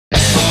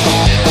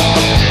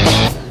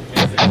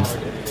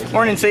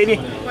Morning, Sadie.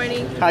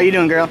 Morning. How you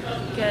doing, girl?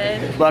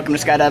 Good. Welcome to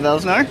Skydive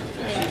Elsinore.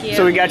 Thank you.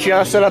 So we got you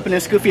all set up in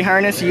this goofy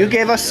harness. You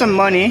gave us some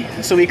money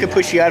so we could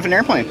push you out of an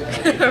airplane.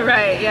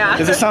 Right, yeah.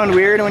 Does it sound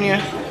weird when you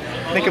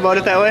think about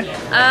it that way?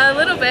 A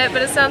little bit,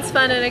 but it sounds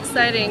fun and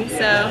exciting,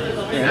 so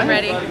I'm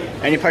ready.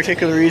 Any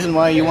particular reason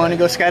why you want to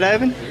go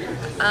skydiving?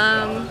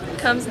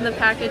 Comes in the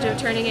package of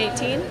turning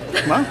 18.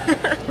 Well,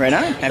 right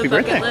on. Happy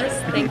the bucket birthday.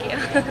 list. Thank you.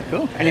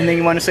 Cool. Anything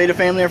you want to say to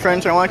family or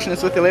friends who are watching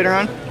this with you later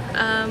on?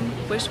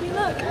 Wish me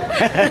luck.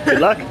 Good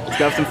luck. Let's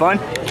go have some fun.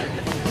 Yeah,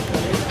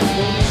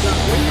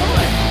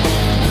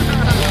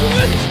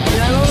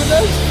 I know what it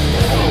does.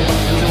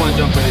 Doesn't want to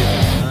jump right in.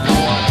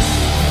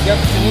 Yep,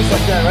 it moves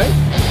like that, right?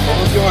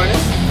 Hold your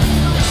harness.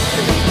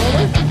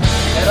 Over.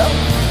 Head up.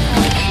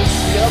 Just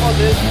forget about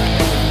this.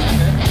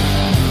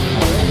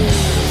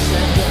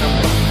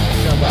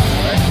 Jump out,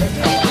 alright?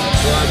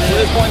 So to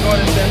this point, go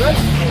ahead and stand right.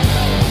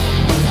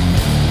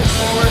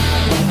 Forward.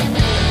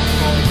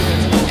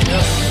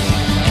 Yep.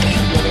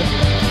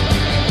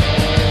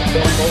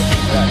 Bend both.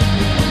 Right.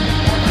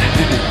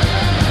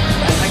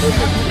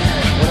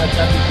 When I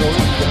tap it goes,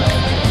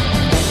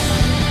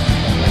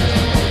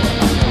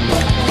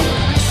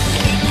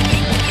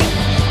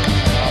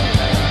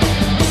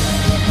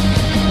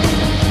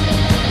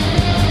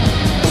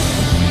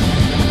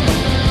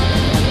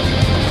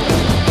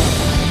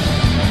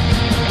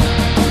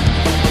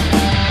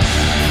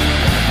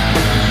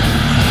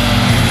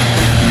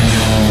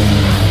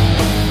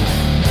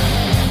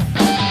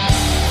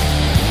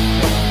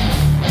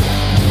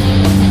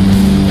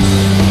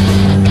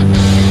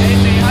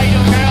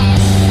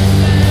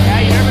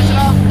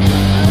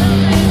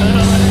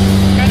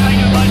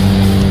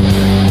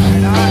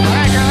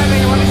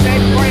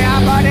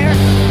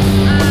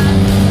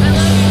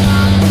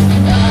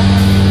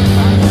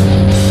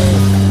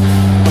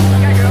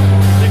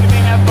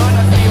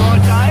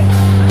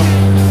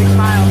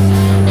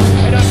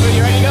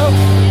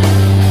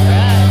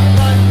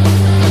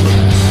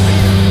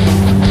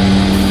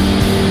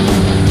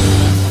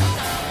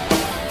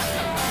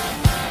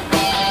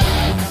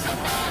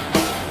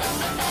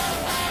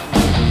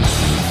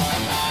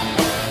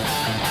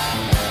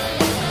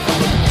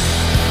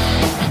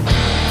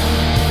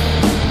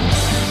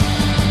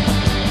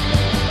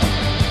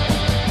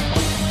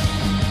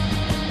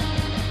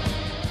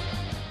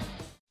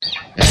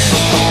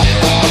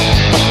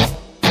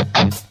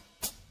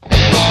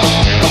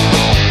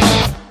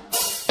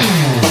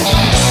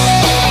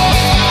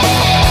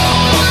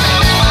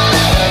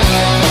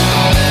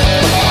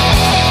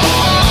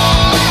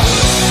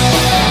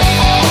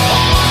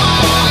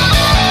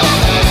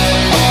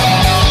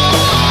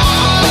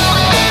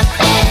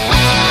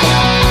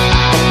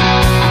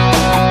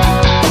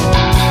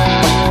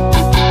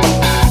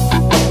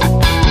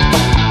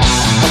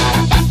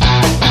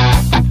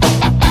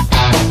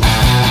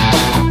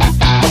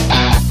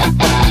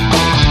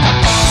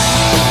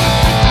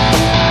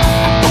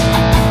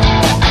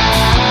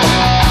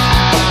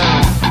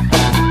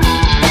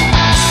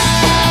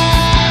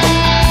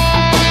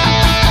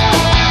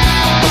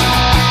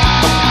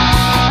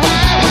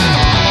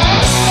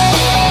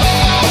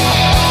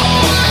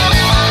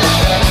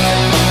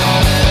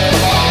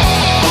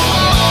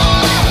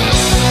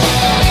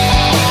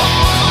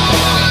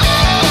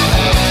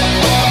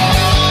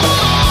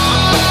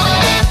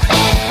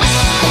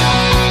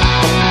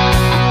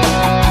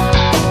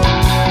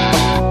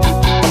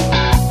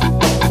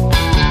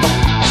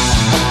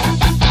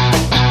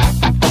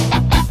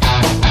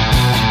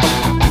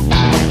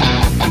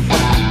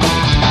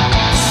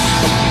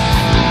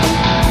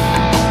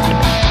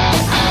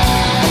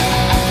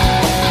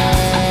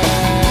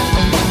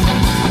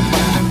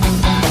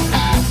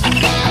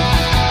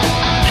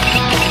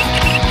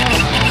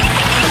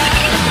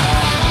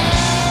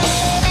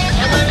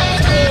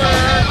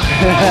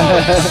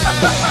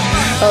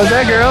 How was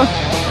that, girl?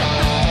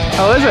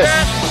 How was it? It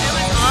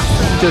was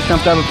awesome. Just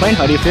jumped out of a plane.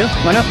 How do you feel?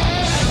 Come on up.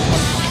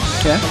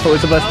 Yeah? What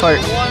was the best part?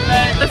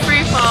 The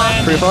free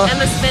fall. Free fall? And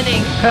the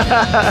spinning.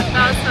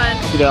 That was fun.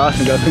 You did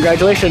awesome, girl.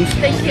 Congratulations.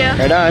 Thank you.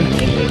 Right on.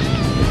 Thank you.